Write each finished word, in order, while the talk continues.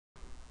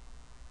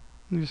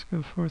And just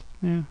go forth.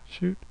 Yeah,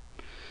 shoot.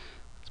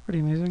 That's pretty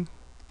amazing.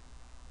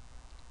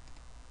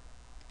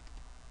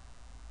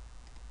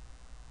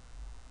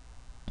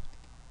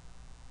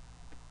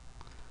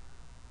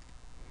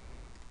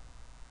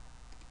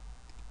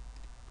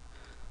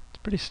 It's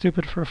pretty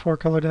stupid for a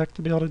 4-color deck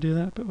to be able to do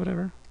that, but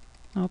whatever.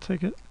 I'll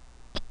take it.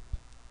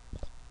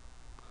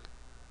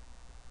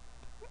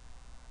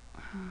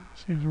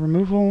 So you have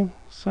removal,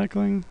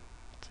 cycling.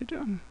 What's he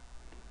doing?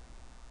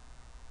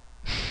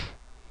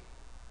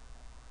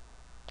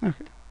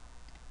 Okay.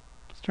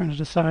 Just trying to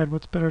decide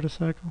what's better to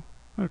cycle.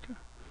 Okay.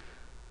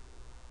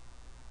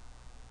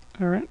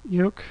 Alright,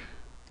 yoke.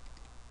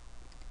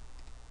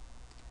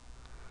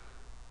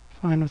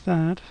 Fine with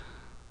that.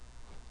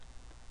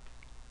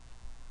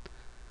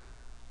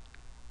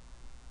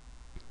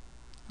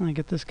 I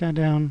get this guy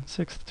down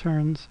 6th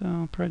turn, so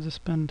I'll probably just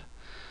spend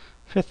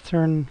 5th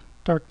turn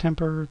Dark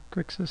Temper,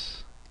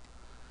 Grixis,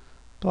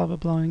 blah blah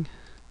blahing.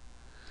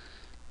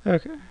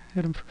 Okay,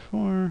 hit him for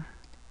 4.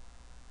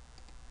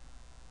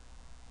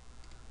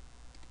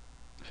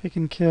 If he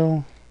can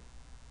kill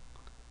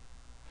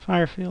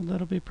Firefield,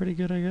 that'll be pretty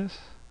good, I guess.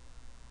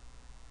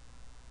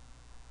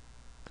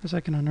 Because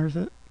I can unearth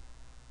it.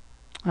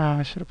 Oh,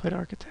 I should have played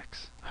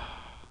Architects.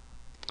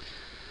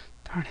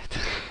 Darn it.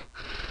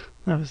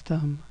 That was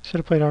dumb. I should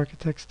have played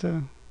Architects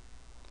to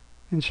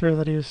ensure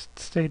that he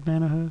stayed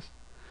mana host.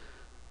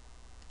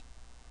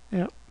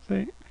 Yep, see,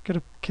 I could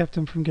have kept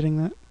him from getting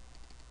that.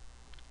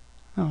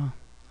 Oh,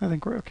 I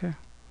think we're okay.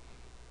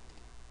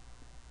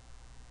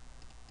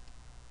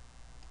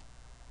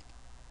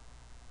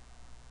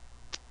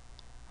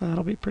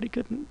 That'll be pretty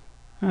good.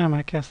 I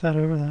might cast that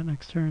over that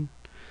next turn.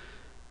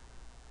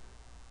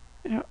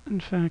 Yeah, in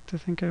fact, I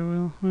think I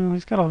will. Well,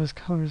 he's got all his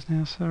colors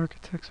now, so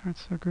Architects aren't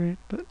so great,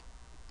 but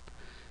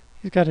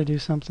he's got to do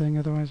something,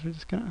 otherwise we're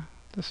just gonna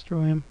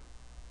destroy him.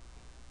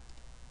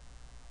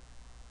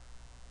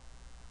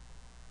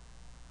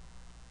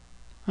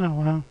 Oh,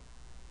 wow.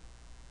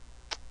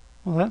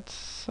 Well, that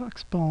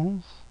sucks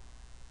balls.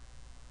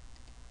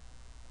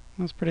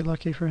 That's pretty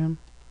lucky for him.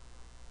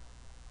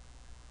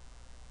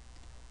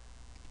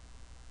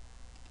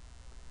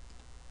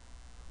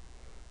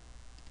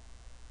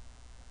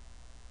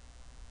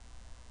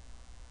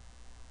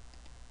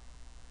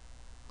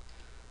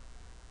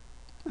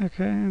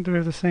 Okay, do we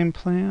have the same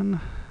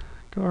plan?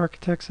 Go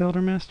Architect's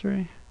Elder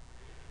Mastery?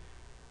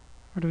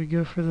 Or do we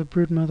go for the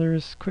Broodmother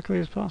as quickly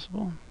as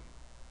possible?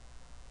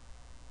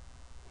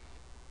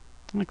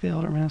 I like the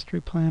Elder Mastery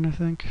plan, I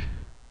think.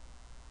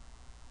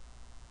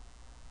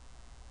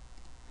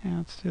 Yeah,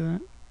 let's do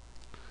that.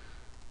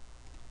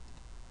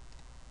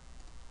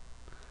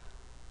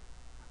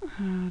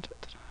 I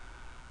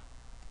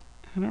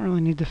don't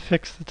really need to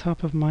fix the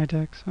top of my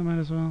deck, so I might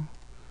as well.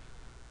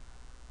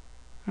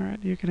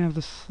 Alright, you can have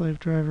the Slave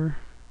Driver.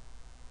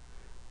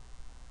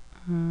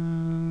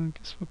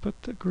 Guess we'll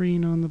put the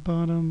green on the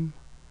bottom.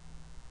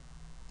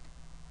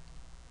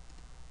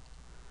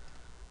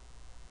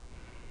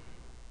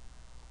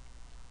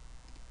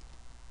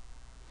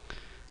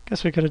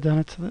 Guess we could have done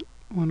it so that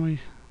when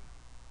we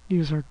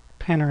use our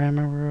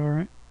panorama we're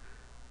alright.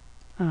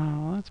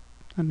 Oh, that's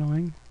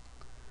annoying.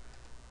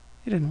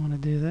 You didn't want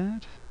to do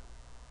that.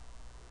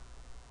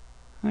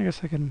 I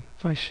guess I can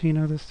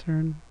Vaishino this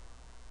turn.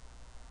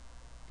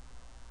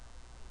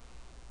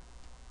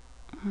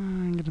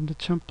 And get him to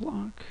chump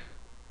block.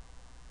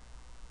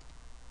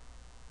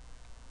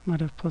 Might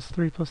have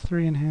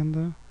 +3/+3 in hand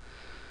though,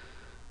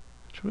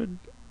 which would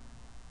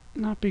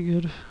not be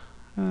good.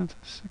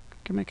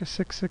 Can make a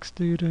 6/6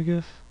 dude, I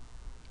guess.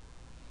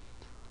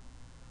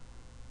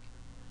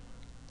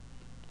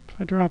 If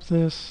I drop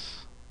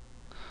this,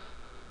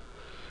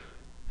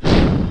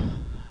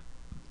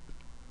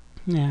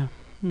 yeah,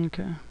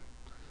 okay.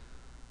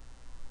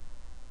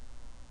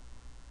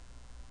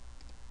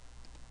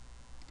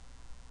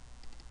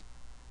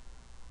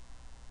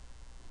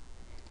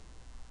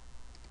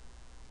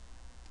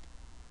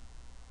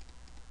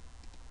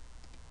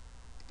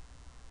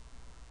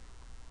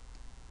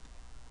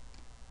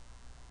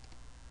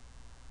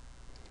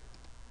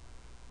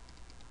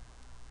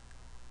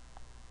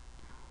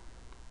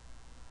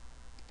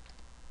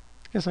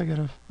 Guess I could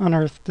have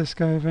unearthed this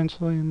guy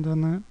eventually and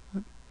done that.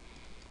 But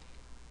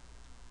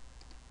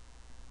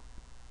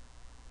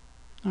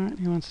alright,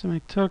 he wants to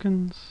make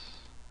tokens.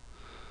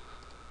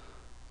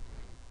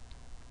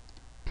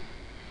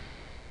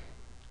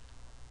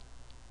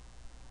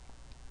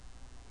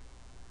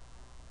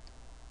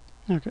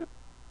 Okay,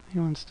 he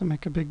wants to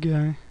make a big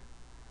guy.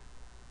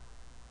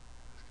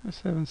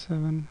 Let's go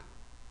 7/7.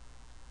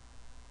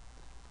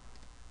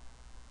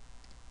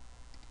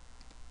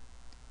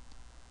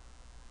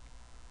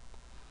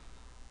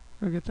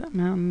 Go get that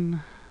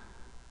mountain.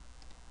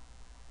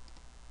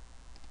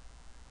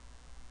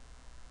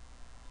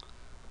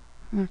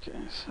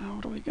 Okay, so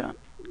what do we got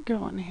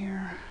going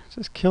here?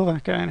 Just kill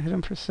that guy and hit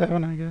him for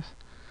 7, I guess.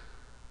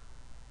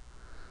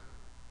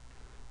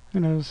 Who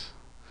knows?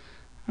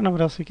 I don't know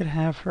what else he could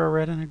have for a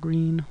red and a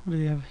green. What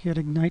did he have? He had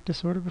Ignite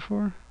Disorder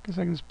before? Guess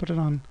I can just put it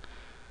on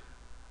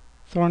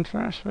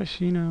Thorntrash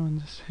Vaishino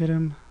and just hit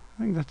him.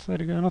 think that's the way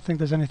to go. I don't think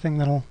there's anything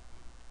that'll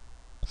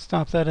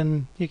stop that,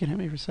 and he can hit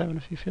me for 7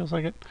 if he feels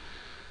like it.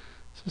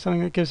 So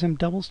something that gives him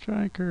double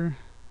strike, or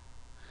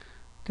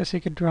I guess he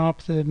could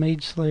drop the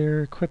Mage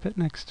Slayer, equip it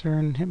next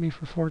turn, hit me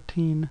for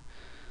 14.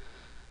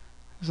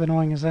 As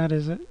annoying as that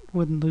is, it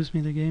wouldn't lose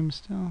me the game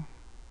still.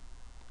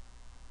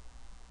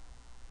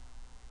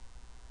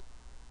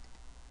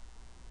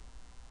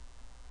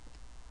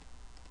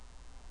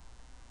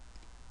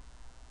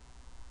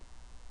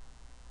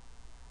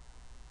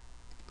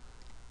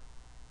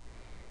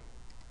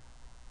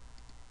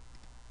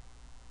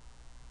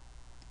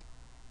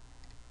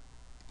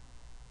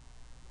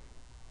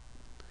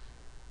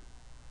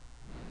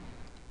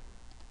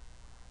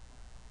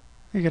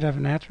 You could have a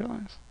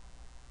naturalize.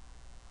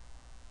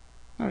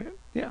 Oh,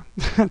 yeah,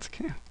 that's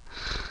okay.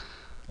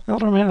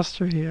 Elder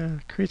Mastery,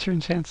 creature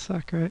enchants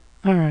suck, right?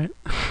 Alright.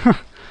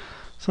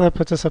 So that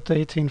puts us up to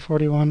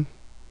 1841.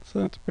 So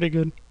that's pretty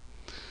good.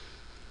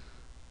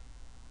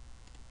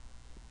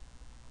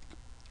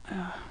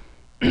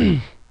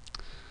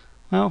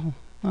 Well,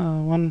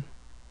 one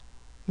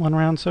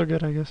round so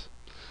good, I guess,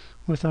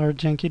 with our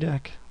janky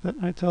deck that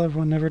I tell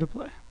everyone never to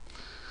play.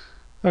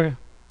 Okay,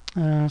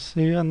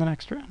 see you on the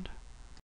next round.